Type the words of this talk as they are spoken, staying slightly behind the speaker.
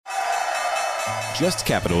Just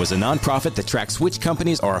Capital is a nonprofit that tracks which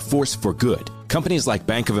companies are a force for good. Companies like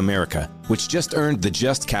Bank of America, which just earned the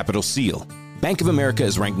Just Capital seal. Bank of America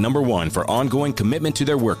is ranked #1 for ongoing commitment to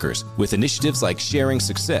their workers with initiatives like Sharing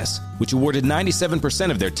Success, which awarded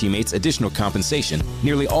 97% of their teammates additional compensation,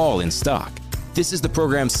 nearly all in stock. This is the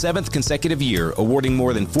program's 7th consecutive year, awarding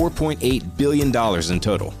more than $4.8 billion in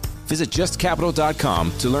total. Visit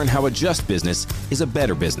JustCapital.com to learn how a just business is a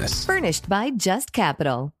better business. Furnished by Just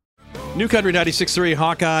Capital. New Country 96.3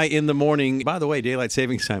 Hawkeye in the morning. By the way, Daylight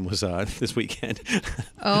Savings Time was this weekend.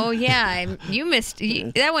 Oh, yeah. You missed.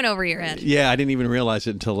 That went over your head. Yeah, I didn't even realize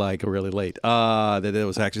it until like really late that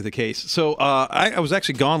was actually the case. So I was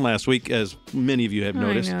actually gone last week, as many of you have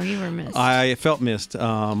noticed. I know, you were missed. I felt missed.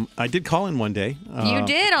 I did call in one day. You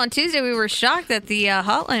did. On Tuesday, we were shocked that the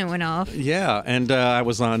hotline went off. Yeah, and I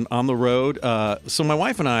was on the road. So my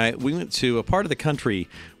wife and I, we went to a part of the country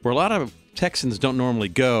where a lot of Texans don't normally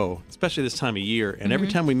go, especially this time of year. And every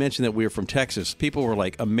time we mentioned that we were from Texas, people were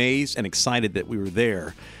like amazed and excited that we were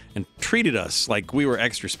there and treated us like we were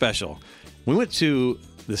extra special. We went to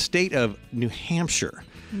the state of New Hampshire.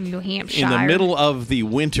 New Hampshire. In the middle of the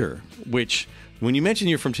winter, which when you mention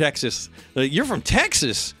you're from Texas, you're from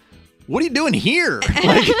Texas? What are you doing here?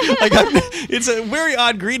 It's a very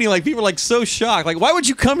odd greeting. Like, people are like so shocked. Like, why would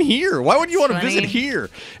you come here? Why would you want to visit here?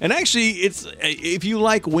 And actually, it's if you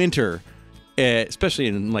like winter, especially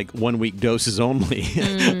in like 1 week doses only,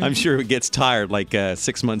 I'm sure it gets tired like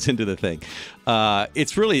 6 months into the thing.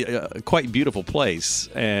 It's really a quite beautiful place.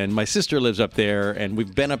 And my sister lives up there, and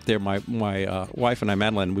we've been up there. My wife and I,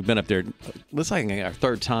 Madeline, we've been up there. This is like our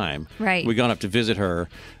third time. Right. We've gone up to visit her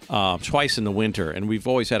twice in the winter, and we've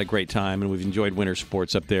always had a great time, and we've enjoyed winter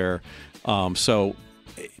sports up there. So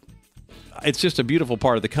it's just a beautiful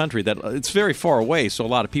part of the country that it's very far away, so a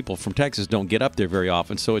lot of people from Texas don't get up there very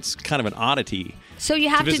often, so it's kind of an oddity. So you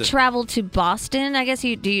have to travel to Boston, I guess.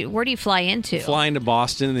 Where do you fly into? Fly into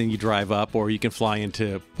Boston, and then you drive up, or you can fly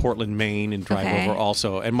into Portland, Maine, and drive over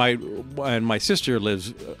also. And my sister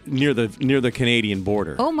lives near the Canadian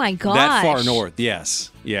border. Oh my gosh! That far north,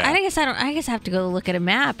 yes, yeah. I guess I have to go look at a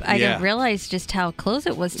map. I didn't realize just how close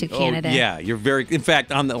it was to Canada. Oh, yeah, you're very. In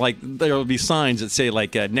fact, on there will be signs that say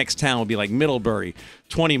next town will be like Middlebury,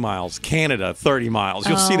 20 miles, Canada, 30 miles.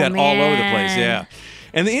 You'll see that all over the place. Yeah.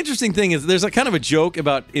 And the interesting thing is there's a kind of a joke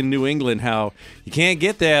about in New England how you can't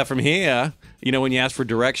get there from here, when you ask for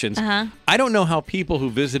directions. I don't know how people who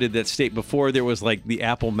visited that state before there was like the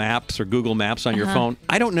Apple Maps or Google Maps on your phone,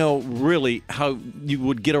 I don't know really how you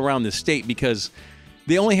would get around the state because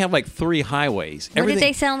they only have like 3 highways. What did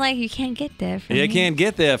they sound like? You can't get there from here. You can't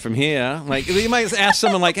get there from here. Like, you might ask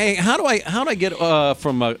someone like, hey, how do I get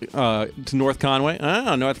from to North Conway?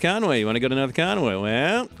 Oh, North Conway. You want to go to North Conway?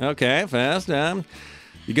 Well, okay, fast.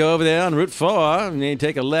 You go over there on Route 4, and then you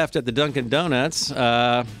take a left at the Dunkin' Donuts,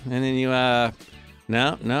 and then you,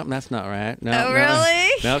 no, that's not right. No,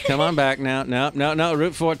 really? No, come on back now. No,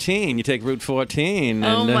 Route 14. You take Route 14.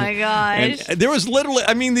 Oh, my gosh. And there was literally,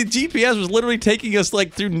 the GPS was literally taking us,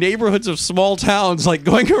 like, through neighborhoods of small towns, like,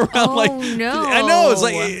 going around, no. I know,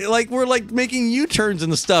 it's like we're, like, making U-turns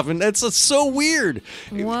and stuff, and that's so weird.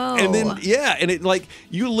 Whoa. And then, and it, like,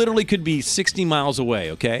 you literally could be 60 miles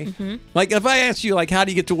away, okay? Like, if I asked you, like, how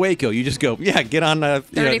do you get to Waco? You just go, get on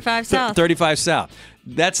 35 South. 35 South.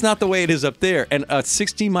 That's not the way it is up there. And a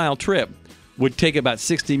 60-mile trip would take about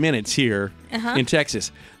 60 minutes here in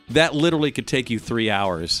Texas. That literally could take you 3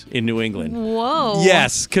 hours in New England. Whoa.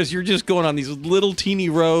 Yes, because you're just going on these little teeny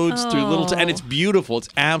roads through and it's beautiful. It's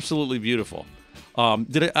absolutely beautiful.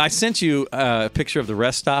 I sent you a picture of the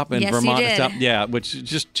rest stop in Vermont? Yes, you did. Yeah, which is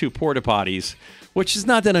just 2 porta potties, which is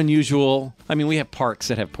not that unusual. We have parks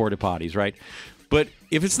that have porta potties, right? But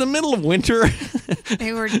if it's the middle of winter,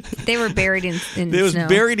 they were buried in the snow. It was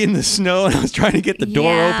buried in the snow, and I was trying to get the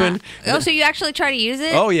door open. Oh, so you actually try to use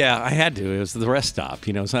it? Oh yeah, I had to. It was the rest stop.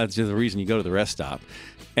 It's not just the reason you go to the rest stop,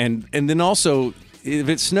 and then also if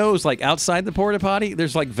it snows like outside the porta potty,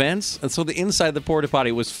 there's like vents, and so the inside of the porta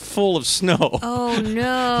potty was full of snow. Oh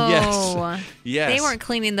no! Yes. They weren't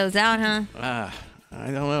cleaning those out, huh? I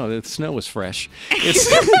don't know. The snow was fresh.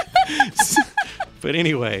 But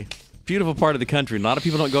anyway. Beautiful part of the country. A lot of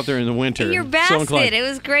people don't go up there in the winter. And your basket. It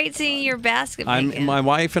was great seeing your basket making. My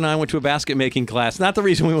wife and I went to a basket making class. Not the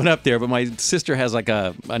reason we went up there, but my sister has like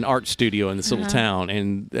an art studio in this little town,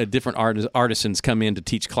 and different artisans come in to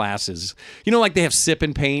teach classes. Like they have sip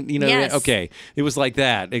and paint. Yes. Okay. It was like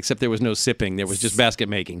that, except there was no sipping. There was just basket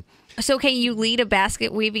making. So can you lead a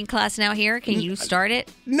basket weaving class now here? Can you start it?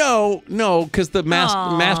 No, because the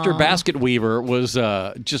master basket weaver was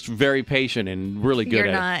just very patient and really good You're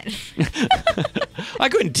at it. I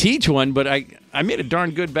couldn't teach one, but I made a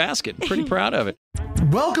darn good basket. Pretty proud of it.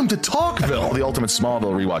 Welcome to Talkville, the ultimate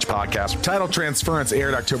Smallville rewatch podcast. Title Transference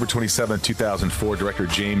aired October 27, 2004. Director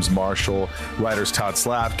James Marshall, writers Todd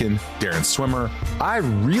Slavkin, Darren Swimmer. I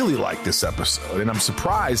really like this episode, and I'm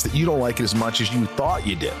surprised that you don't like it as much as you thought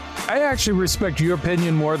you did. I actually respect your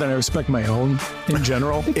opinion more than I respect my own in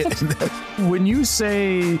general. When you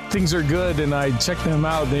say things are good and I check them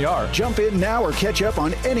out, they are. Jump in now or catch up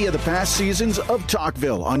on any of the past seasons of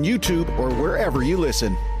Talkville on YouTube or wherever you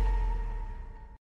listen.